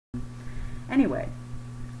Anyway,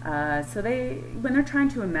 so when they're trying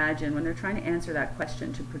to imagine, when they're trying to answer that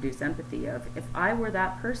question to produce empathy of, if I were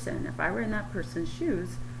that person, if I were in that person's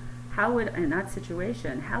shoes, how would, in that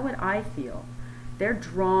situation, how would I feel? They're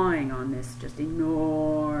drawing on this just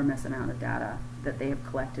enormous amount of data that they have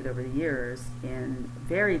collected over the years in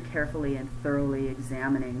very carefully and thoroughly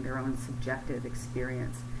examining their own subjective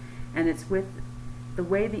experience. And it's with the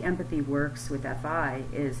way the empathy works with FI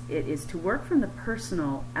is it is to work from the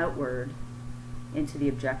personal outward into the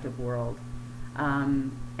objective world,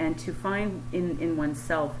 and to find in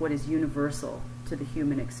oneself what is universal to the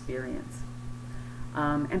human experience.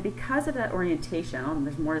 And because of that orientation,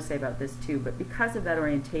 there's more to say about this too, but because of that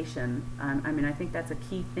orientation, I mean, I think that's a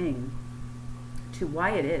key thing to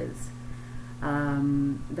why it is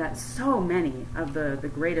that so many of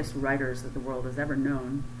the greatest writers that the world has ever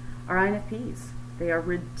known are INFPs. They are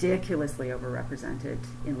ridiculously overrepresented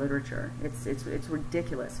in literature. It's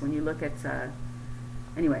ridiculous when you look at,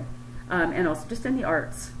 anyway, and also just in the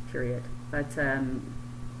arts, period, but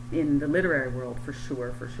in the literary world, for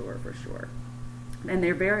sure. And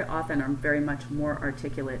they very often are very much more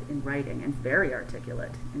articulate in writing, and very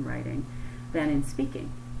articulate in writing, than in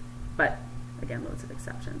speaking. But again, loads of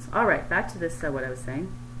exceptions. All right, back to this, what I was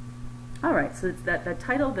saying. All right, so it's that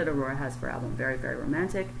title that Aurora has for album, very, very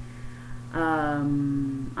romantic.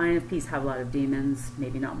 INFPs have a lot of demons,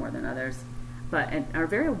 maybe not more than others, but are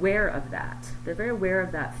very aware of that. They're very aware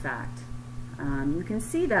of that fact. You can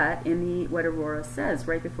see that in what Aurora says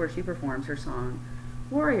right before she performs her song,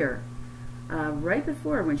 Warrior. Right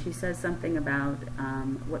before, when she says something about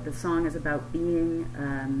what the song is about being,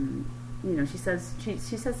 you know, she says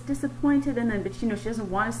disappointed, and then, but you know, she doesn't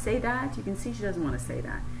want to say that. You can see she doesn't want to say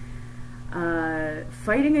that.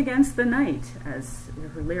 Fighting against the night, as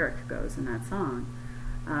her lyric goes in that song.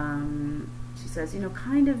 She says, you know,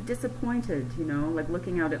 kind of disappointed, you know, like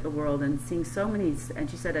looking out at the world and seeing so many, and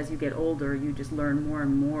she said as you get older, you just learn more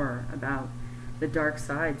and more about the dark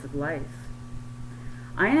sides of life.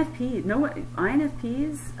 INFPs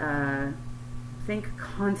think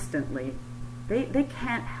constantly. They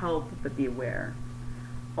can't help but be aware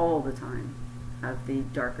all the time of the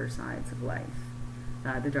darker sides of life,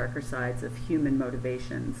 the darker sides of human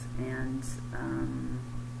motivations and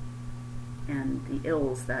the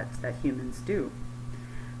ills that humans do.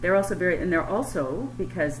 They're also they're also,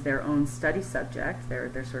 because their own study subject,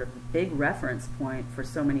 they're sort of a big reference point for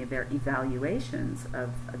so many of their evaluations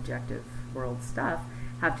of objective world stuff,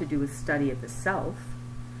 have to do with study of the self.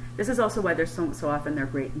 This is also why they're so often they're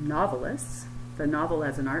great novelists. The novel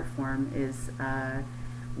as an art form is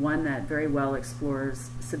one that very well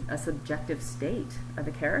explores a subjective state of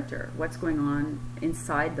a character, what's going on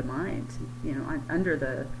inside the mind, you know, under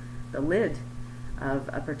the lid of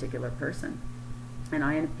a particular person. And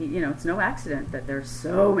INFP, you know, it's no accident that there's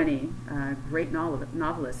so many great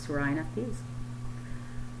novelists who are INFPs.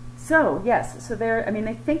 So yes, so I mean,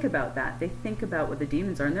 they think about that. They think about what the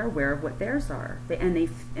demons are, and they're aware of what theirs are.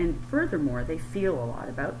 And furthermore, they feel a lot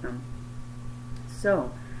about them.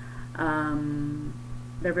 So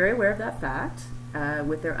they're very aware of that fact,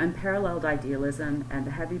 with their unparalleled idealism and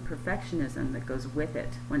the heavy perfectionism that goes with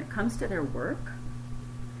it when it comes to their work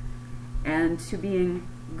and to being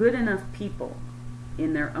good enough people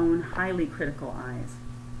in their own highly critical eyes.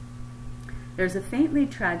 There's a faintly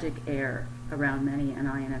tragic air around many an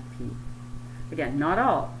INFP. Again, not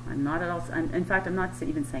all. In fact, I'm not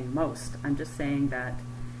even saying most. I'm just saying that,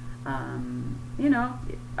 you know,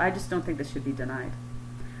 I just don't think this should be denied.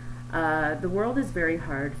 The world is very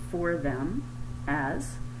hard for them,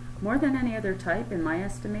 as, more than any other type, in my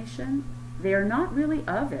estimation, they are not really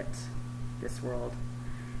of it, this world.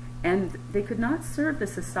 And they could not serve the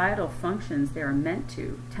societal functions they are meant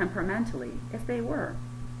to, temperamentally, if they were.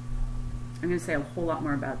 I'm going to say a whole lot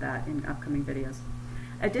more about that in upcoming videos.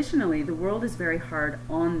 Additionally, the world is very hard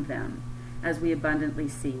on them, as we abundantly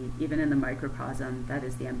see, even in the microcosm that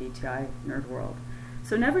is the MBTI nerd world.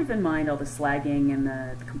 So never even mind all the slagging and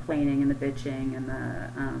the complaining and the bitching and the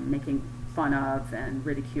making fun of and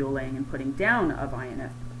ridiculing and putting down of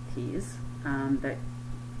INFPs that,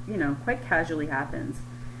 you know, quite casually happens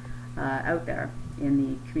out there in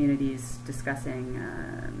the communities discussing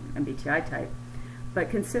MBTI type. But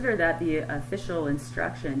consider that the official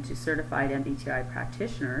instruction to certified MBTI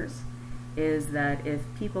practitioners is that if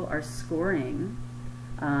people are scoring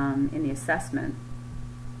in the assessment,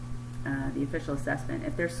 the official assessment,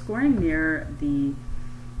 if they're scoring near the,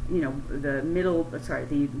 you know, the middle, sorry,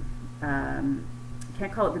 the,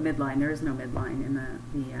 can't call it the midline, there is no midline in the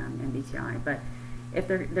MBTI, but if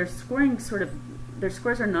they're scoring sort of, their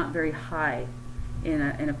scores are not very high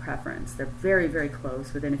in a preference. They're very, very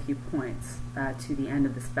close, within a few points, to the end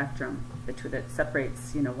of the spectrum that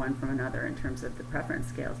separates, you know, one from another in terms of the preference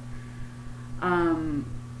scales. An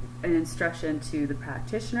instruction to the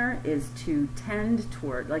practitioner is to tend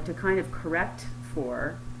toward, like to kind of correct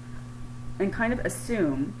for and kind of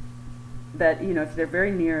assume that, you know, if they're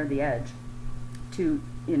very near the edge, to,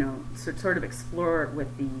 you know, sort of explore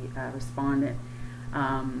with the respondent,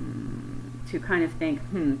 to kind of think,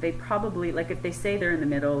 they probably, like if they say they're in the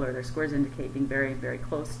middle or their scores indicate being very, very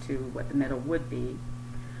close to what the middle would be,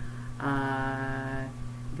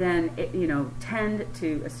 then, you know, tend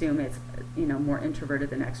to assume it's, you know, more introverted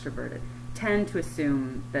than extroverted. Tend to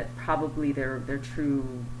assume that probably the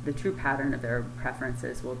true pattern of their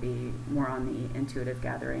preferences will be more on the intuitive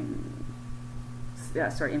gathering,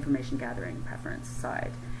 information gathering preference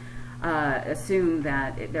side. Assume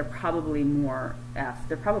that they're probably more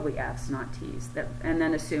they're probably Fs, not Ts, and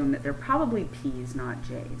then assume that they're probably Ps, not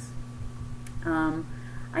Js.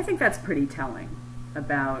 I think that's pretty telling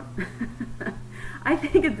about. I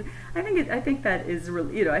think that is,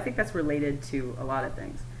 you know, I think that's related to a lot of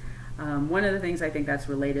things. One of the things I think that's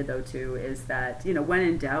related though to is that, you know, when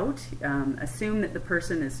in doubt, assume that the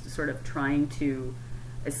person is sort of trying to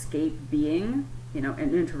escape being, you know,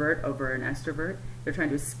 an introvert over an extrovert. They're trying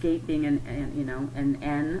to escape being an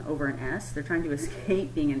N over an S. They're trying to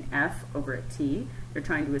escape being an F over a T. They're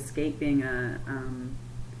trying to escape being a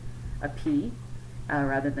P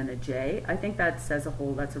rather than a J. I think that says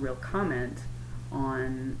that's a real comment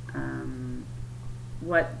on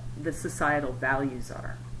what the societal values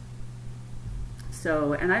are.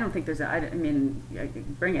 So, and I don't think there's I mean,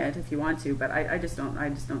 bring it if you want to, but I just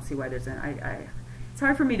don't see why there's it's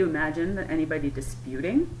hard for me to imagine that anybody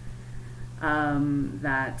disputing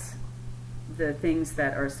that the things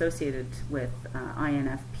that are associated with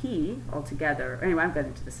INFP altogether, anyway, I'll get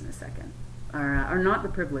into this in a second, are not the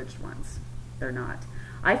privileged ones. They're not.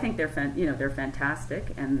 I think they're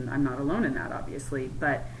fantastic, and I'm not alone in that, obviously,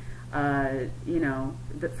 but you know,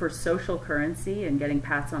 for social currency and getting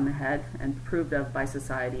pats on the head and approved of by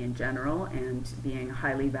society in general, and being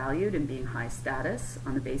highly valued and being high status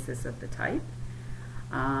on the basis of the type,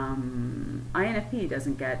 INFP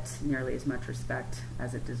doesn't get nearly as much respect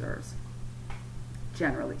as it deserves,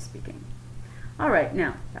 generally speaking. All right,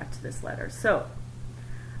 now back to this letter. So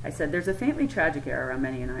I said there's a faintly tragic air around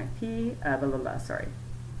many an INFP, sorry.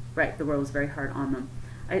 Right, the world is very hard on them.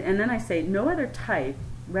 And then I say no other type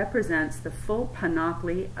represents the full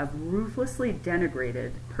panoply of ruthlessly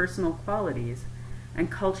denigrated personal qualities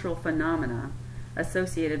and cultural phenomena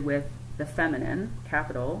associated with the feminine,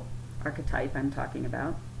 capital, archetype I'm talking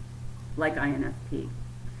about, like INFP.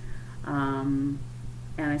 And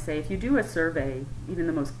I say if you do a survey, even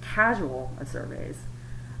the most casual of surveys,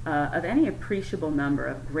 of any appreciable number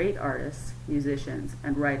of great artists, musicians,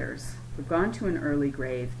 and writers who've gone to an early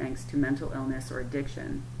grave thanks to mental illness or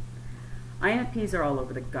addiction, INFPs are all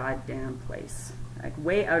over the goddamn place, like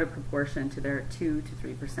way out of proportion to their 2 to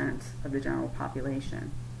 3% of the general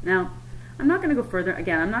population. Now, I'm not going to go further.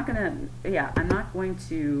 Again, I'm not going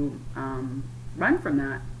to run from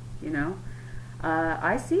that, you know.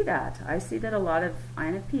 I see that. I see that a lot of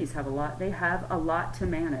INFPs have a lot to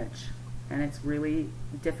manage, and it's really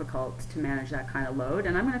difficult to manage that kind of load.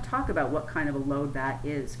 And I'm going to talk about what kind of a load that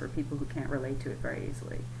is for people who can't relate to it very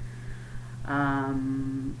easily.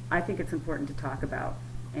 I think it's important to talk about,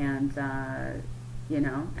 and you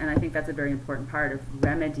know, and I think that's a very important part of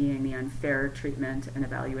remedying the unfair treatment and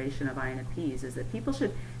evaluation of INFPs, is that people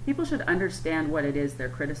should understand what it is they're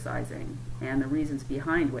criticizing and the reasons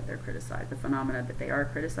behind what they're criticizing, the phenomena that they are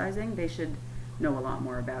criticizing. They should know a lot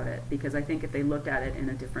more about it, because I think if they looked at it in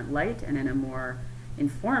a different light and in a more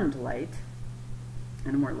informed light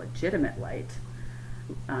and a more legitimate light,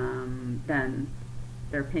 then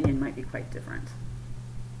their opinion might be quite different.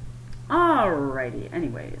 Alrighty,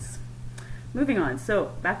 anyways. Moving on,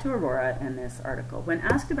 so back to Aurora and this article. When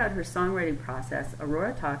asked about her songwriting process,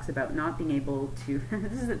 Aurora talks about not being able to,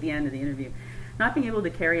 this is at the end of the interview, not being able to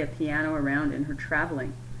carry a piano around in her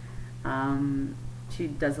traveling. She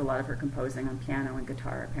does a lot of her composing on piano and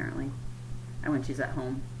guitar, apparently, and when she's at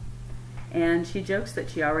home. And she jokes that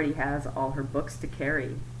she already has all her books to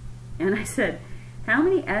carry. And I said, how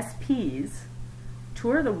many SPs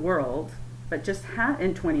tour the world, but just have,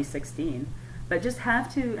 in 2016, but just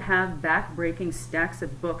have to have back-breaking stacks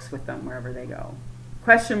of books with them wherever they go?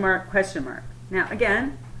 Question mark, question mark. Now,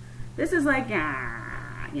 again, this is like,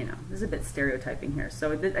 you know, this is a bit stereotyping here.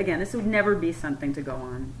 So, again, this would never be something to go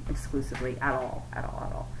on exclusively at all.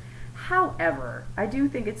 However, I do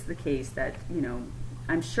think it's the case that, you know,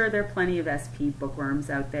 I'm sure there are plenty of SP bookworms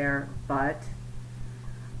out there, but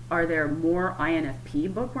Are there more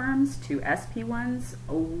INFP bookworms to SP ones?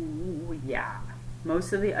 Oh, yeah.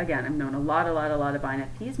 Most of the, again, I've known a lot of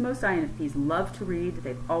INFPs. Most INFPs love to read.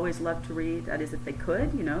 They've always loved to read. That is, if they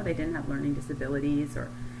could, you know, they didn't have learning disabilities or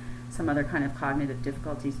some other kind of cognitive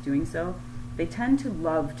difficulties doing so. They tend to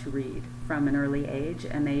love to read from an early age,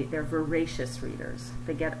 and they're voracious readers.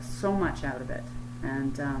 They get so much out of it,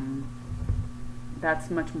 and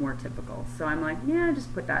that's much more typical. So I'm like, yeah,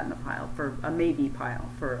 just put that in the pile, for a maybe pile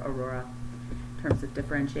for Aurora, in terms of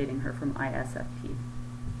differentiating her from ISFP.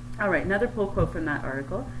 All right, another pull quote from that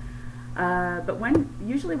article. But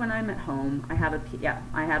usually when I'm at home, I have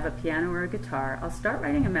a piano or a guitar. I'll start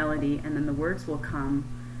writing a melody, and then the words will come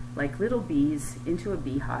like little bees into a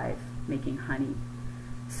beehive making honey.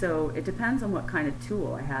 So it depends on what kind of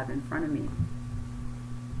tool I have in front of me.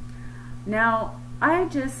 Now, I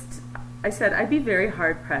said I'd be very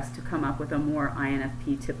hard pressed to come up with a more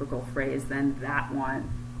INFP typical phrase than that one.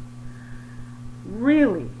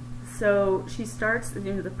 Really. So she starts,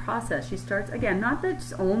 the process, she starts, again, not that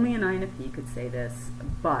just only an INFP could say this,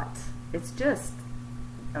 but it's just,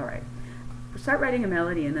 all right, start writing a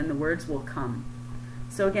melody and then the words will come.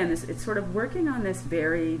 So again, it's sort of working on this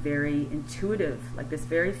very, very intuitive, like this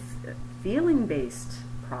very feeling-based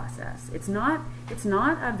process. It's not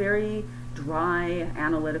a very dry,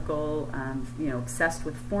 analytical, obsessed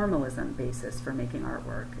with formalism basis for making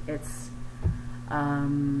artwork. It's,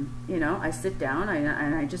 I sit down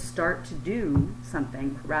and I just start to do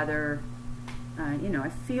something rather, I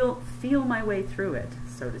feel my way through it,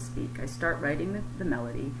 so to speak. I start writing the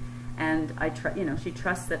melody, and she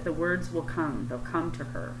trusts that the words will come. They'll come to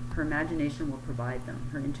her. Her imagination will provide them.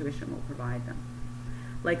 Her intuition will provide them.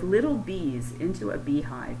 Like little bees into a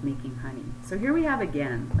beehive making honey. So here we have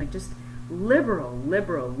again, like just liberal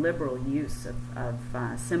use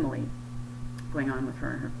of simile going on with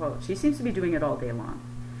her in her quote. She seems to be doing it all day long.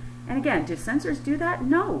 And again, do censors do that?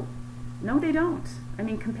 No. No, they don't. I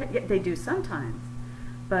mean, they do sometimes.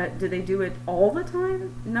 But do they do it all the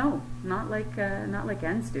time? No, not like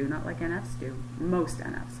Ns do, not like NFs do. Most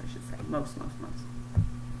NFs, I should say. Most.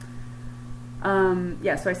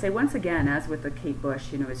 Yeah, so I say once again, as with the Kate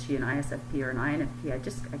Bush, is she an ISFP or an INFP?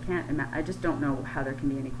 I just don't know how there can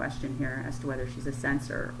be any question here as to whether she's a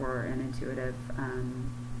censor or an intuitive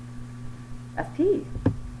FP.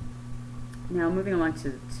 Now moving along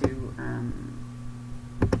to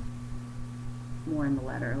more in the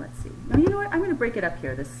letter. Let's see. Now, you know what? I'm going to break it up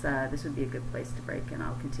here. This would be a good place to break, and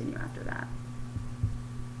I'll continue after that.